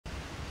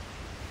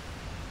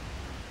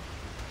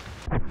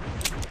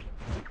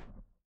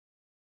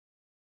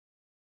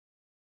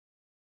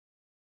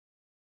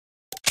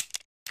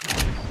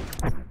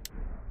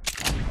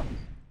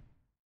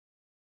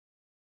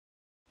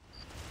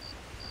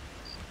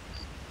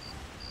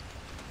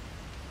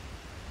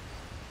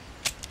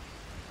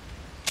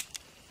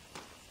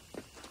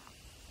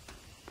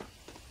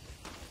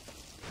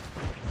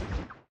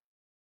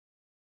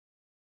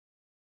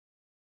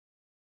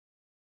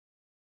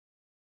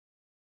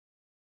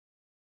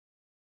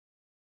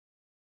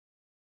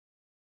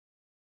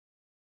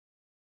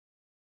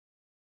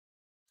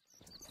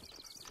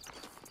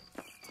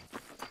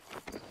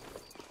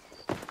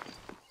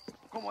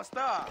¿Cómo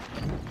está?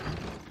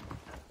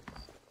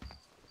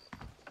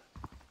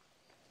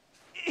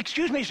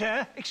 Excuse me,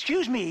 sir.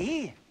 Excuse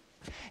me.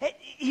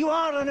 You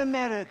are an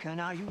American,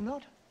 are you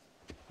not?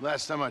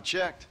 Last time I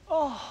checked.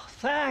 Oh,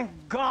 thank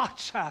God,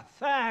 sir.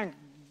 Thank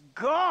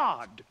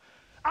God.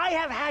 I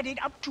have had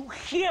it up to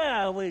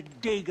here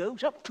with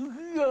Dagos, up to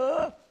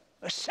here.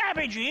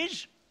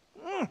 Savages.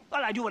 Well,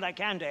 I do what I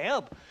can to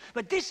help.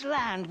 But this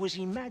land was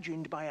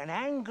imagined by an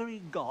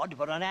angry God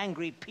for an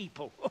angry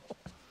people.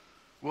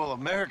 Well,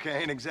 America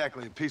ain't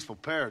exactly a peaceful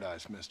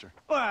paradise, mister.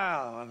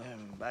 Well,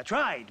 I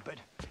tried, but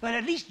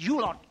at least you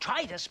lot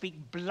try to speak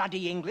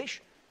bloody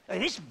English.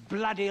 This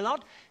bloody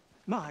lot,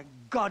 my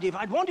God, if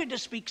I'd wanted to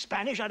speak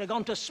Spanish, I'd have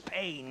gone to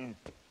Spain.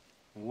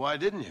 Why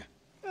didn't you?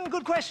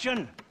 Good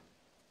question.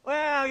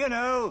 Well, you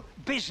know,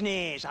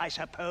 business, I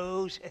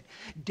suppose.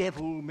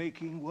 Devil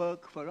making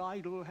work for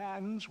idle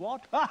hands,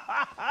 what?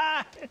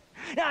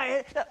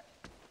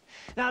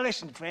 Now,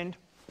 listen, friend.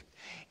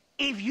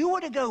 If you were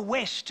to go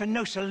west to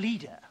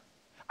Nosalida,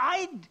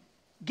 I'd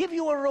give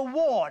you a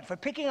reward for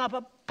picking up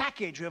a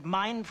package of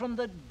mine from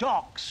the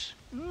docks.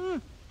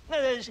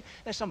 There's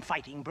some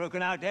fighting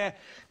broken out there.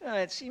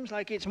 It seems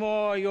like it's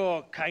more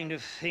your kind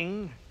of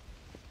thing.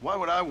 Why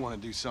would I want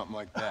to do something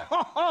like that?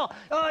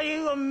 Oh,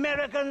 you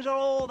Americans are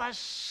all the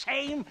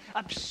same,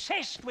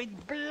 obsessed with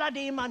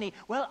bloody money.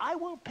 Well, I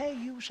will pay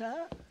you,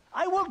 sir.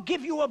 I will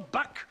give you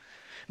 $1.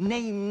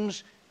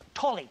 Name's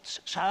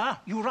Tollets, sir.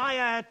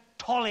 Uriah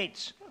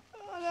Tollets.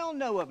 They'll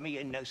know of me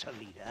in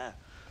Nosalida.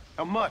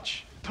 How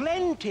much?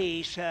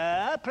 Plenty,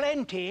 sir,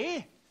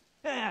 plenty.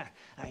 Now,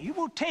 you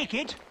will take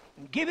it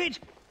and give it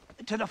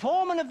to the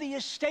foreman of the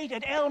estate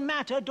at El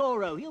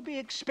Matadero. He'll be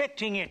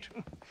expecting it.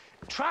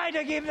 Try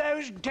to give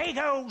those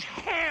Dagos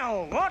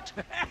hell, what?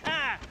 Oh,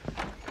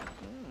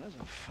 that's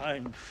a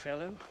fine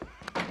fellow.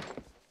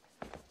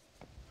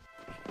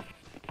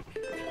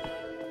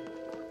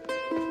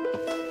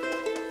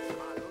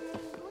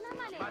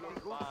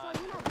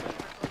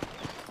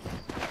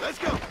 Let's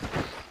go!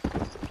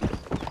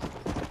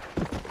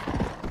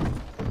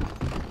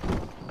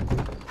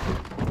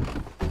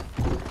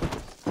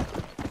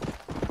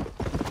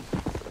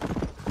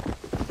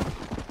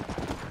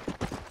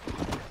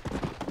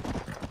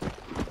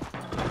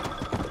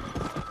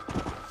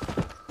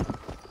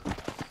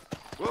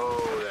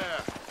 Whoa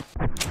there!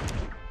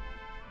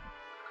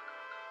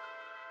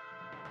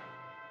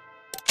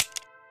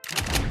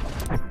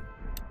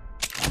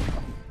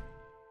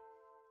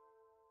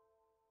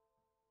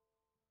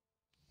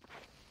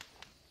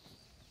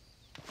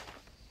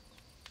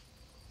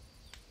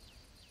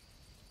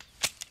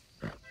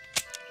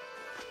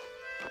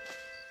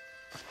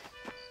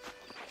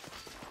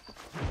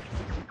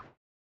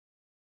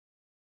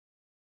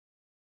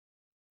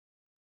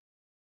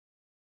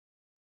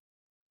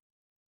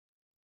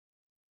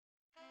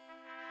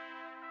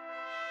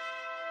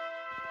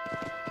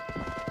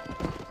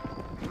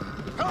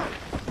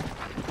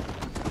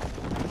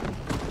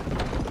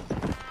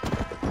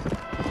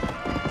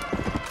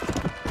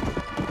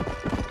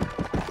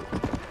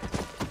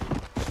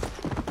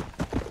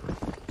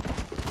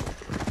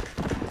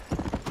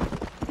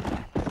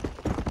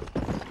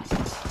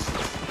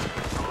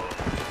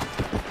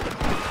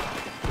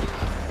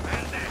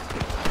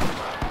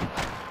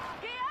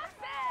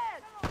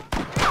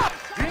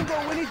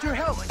 We need your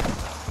help.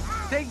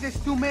 Take these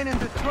 2 men and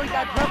destroy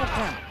that rebel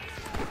camp.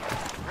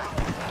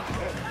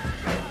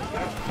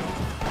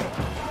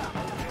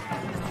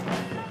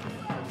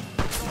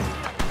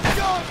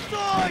 Go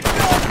side!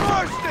 Go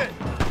burst it!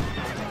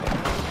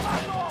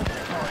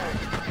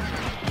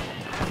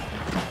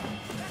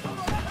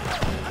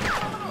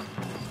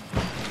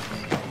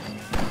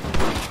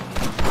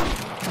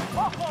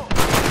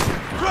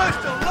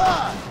 Christ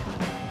alive!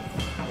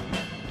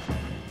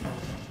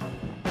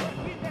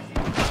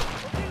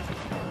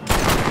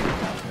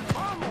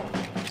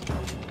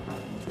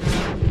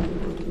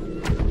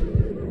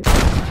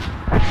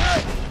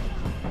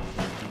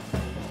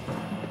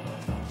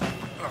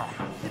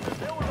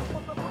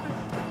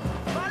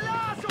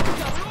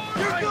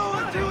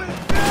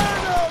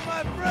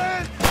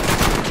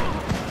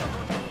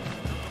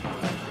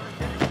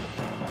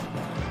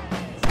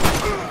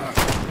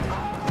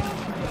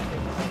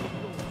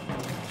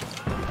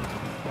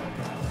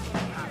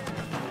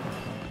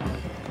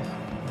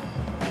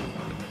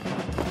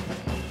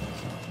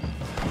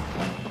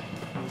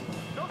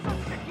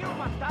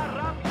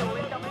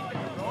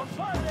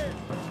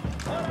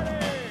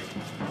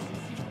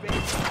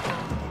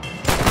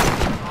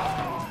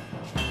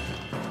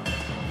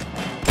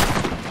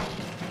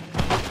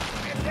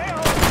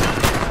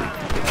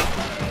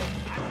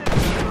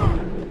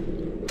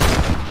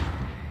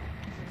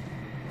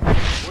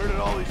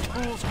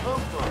 Fools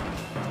come from?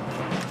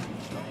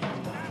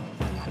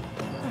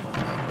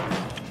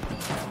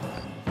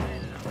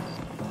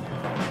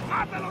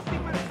 ¡Mátalos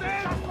sin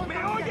merced! ¡Me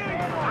oyen!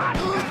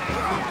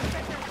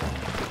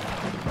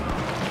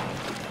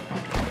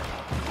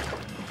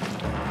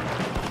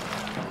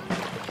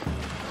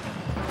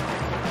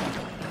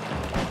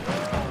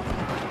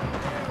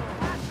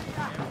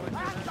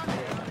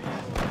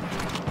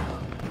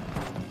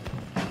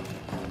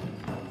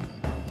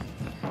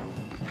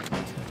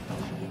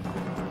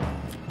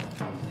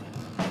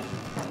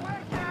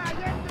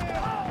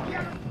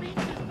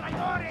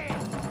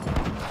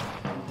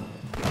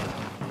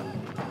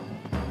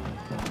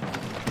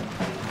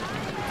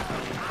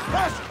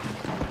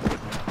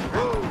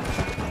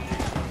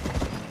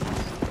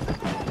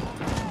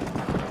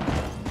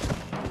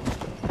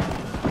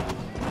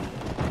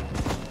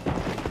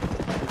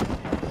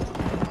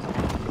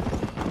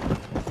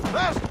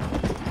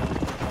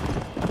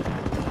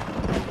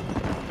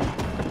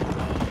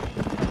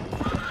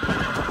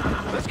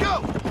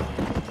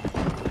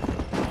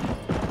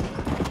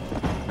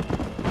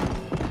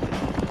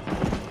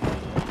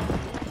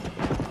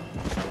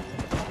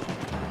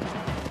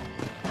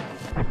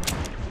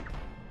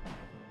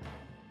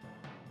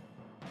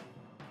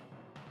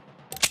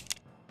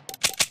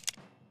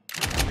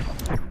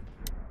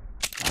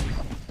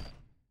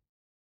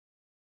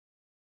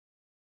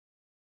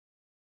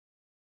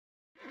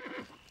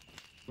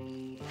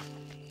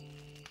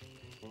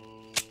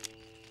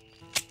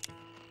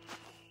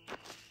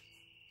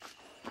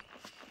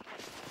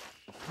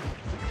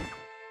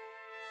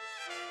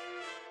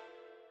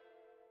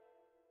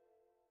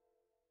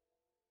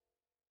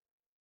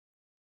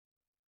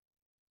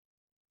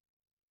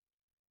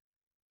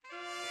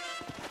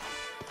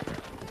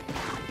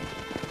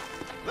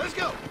 Let's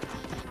go!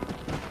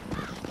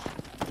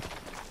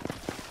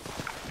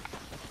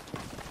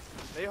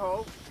 Hey,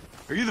 ho.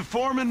 Are you the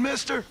foreman,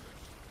 mister?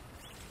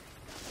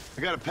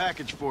 I got a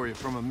package for you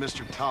from a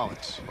Mr.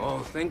 Tollets. Oh,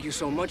 thank you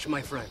so much,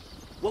 my friend.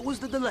 What was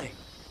the delay?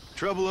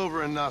 Trouble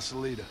over in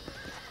Nosalida.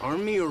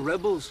 Army or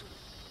rebels?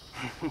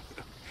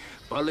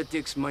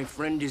 Politics, my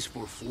friend, is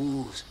for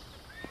fools.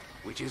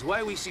 Which is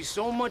why we see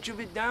so much of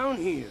it down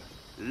here.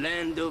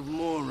 Land of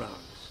morons.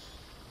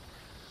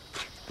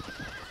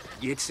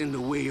 Gets in the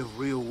way of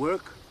real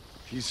work.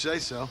 If you say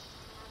so.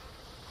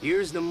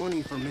 Here's the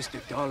money for Mr.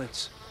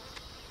 Tollets.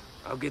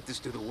 I'll get this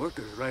to the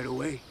workers right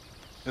away.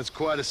 That's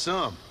quite a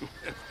sum.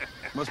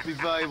 Must be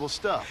valuable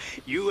stuff.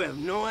 You have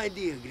no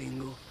idea,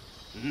 gringo.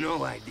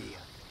 No idea.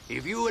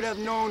 If you would have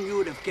known, you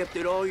would have kept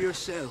it all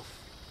yourself.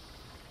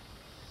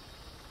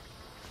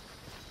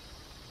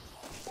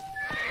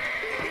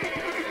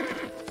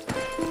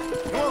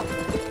 Come on.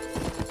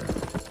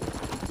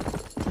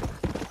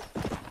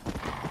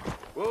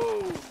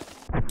 Whoa.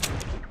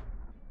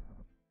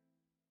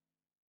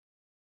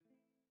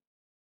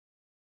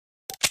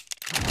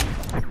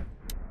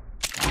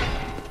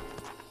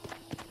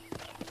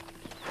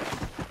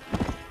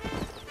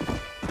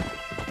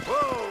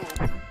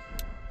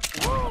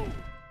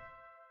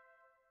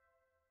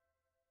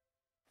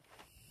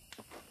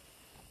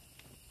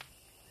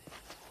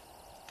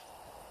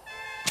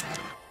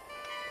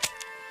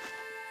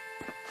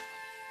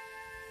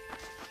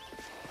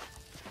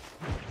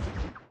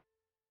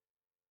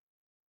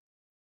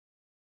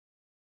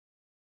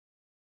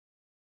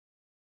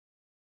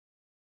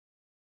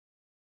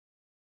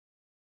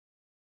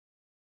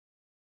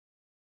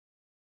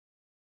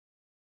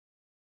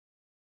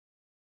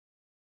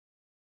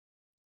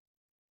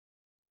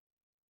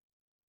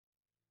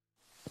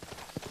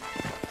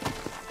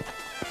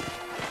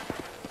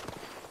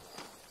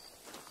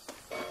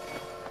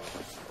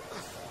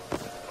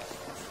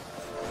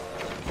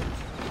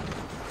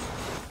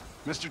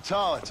 Mr.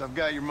 Tollets, I've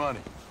got your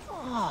money.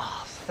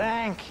 Oh,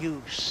 thank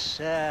you,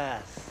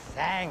 sir.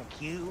 Thank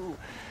you.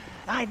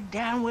 I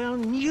damn well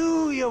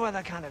knew you were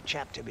the kind of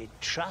chap to be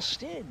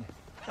trusted.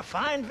 A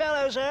fine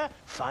fellow, sir.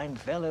 Fine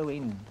fellow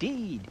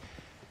indeed.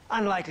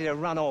 Unlikely to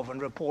run off and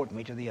report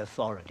me to the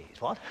authorities,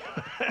 what?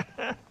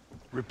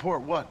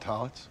 Report what,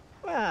 Tollets?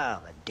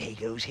 Well, the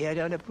Dagos here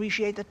don't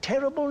appreciate the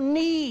terrible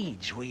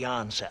needs we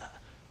answer.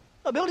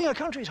 Building a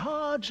country's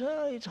hard,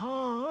 sir. It's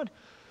hard.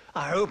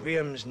 Our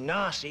opium's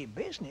nasty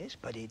business,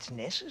 but it's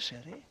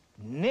necessary.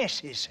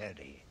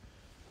 Necessary.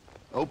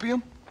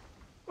 Opium?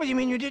 What do you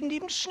mean you didn't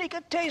even sneak a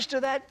taste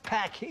of that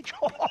package?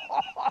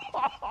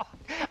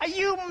 Are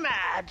you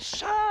mad,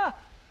 sir?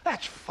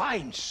 That's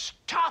fine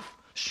stuff.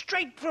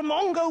 Straight from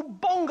Ongo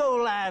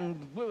Bongo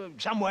land,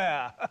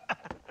 somewhere.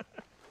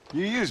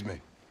 You used me.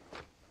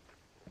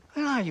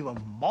 Are you a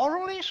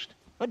moralist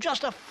or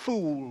just a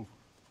fool?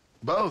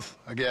 Both,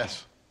 I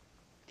guess.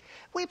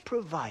 We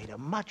provide a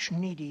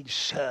much-needed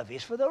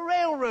service for the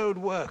railroad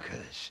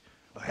workers.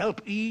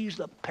 Help ease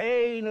the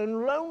pain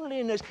and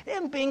loneliness,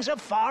 them being so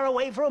far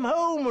away from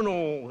home and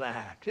all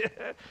that.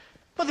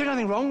 But there's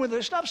nothing wrong with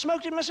the stuff.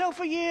 Smoked it myself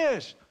for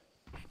years.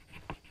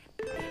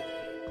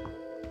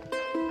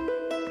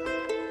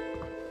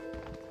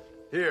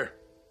 Here,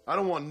 I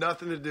don't want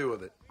nothing to do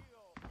with it.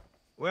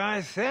 Well,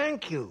 I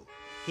thank you.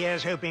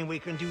 Here's hoping we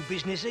can do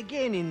business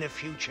again in the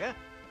future.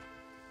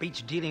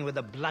 Beats dealing with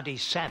the bloody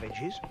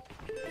savages.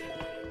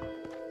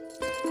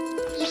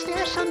 Is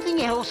there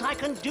something else I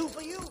can do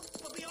for you?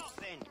 We'll be off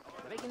then.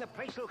 Making the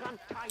place look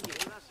untidy.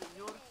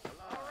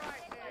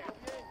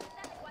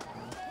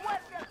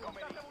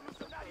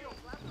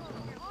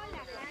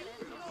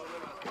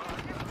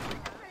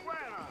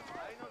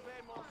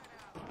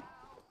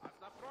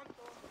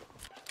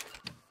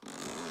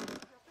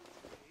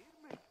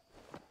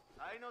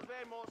 Ahí nos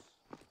vemos.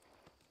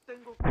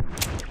 Tengo...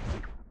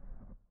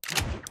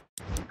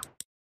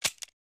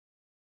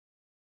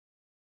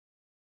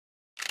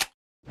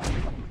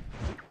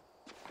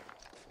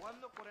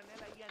 ¿Cuándo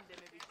Coronel Allende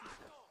me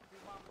visita?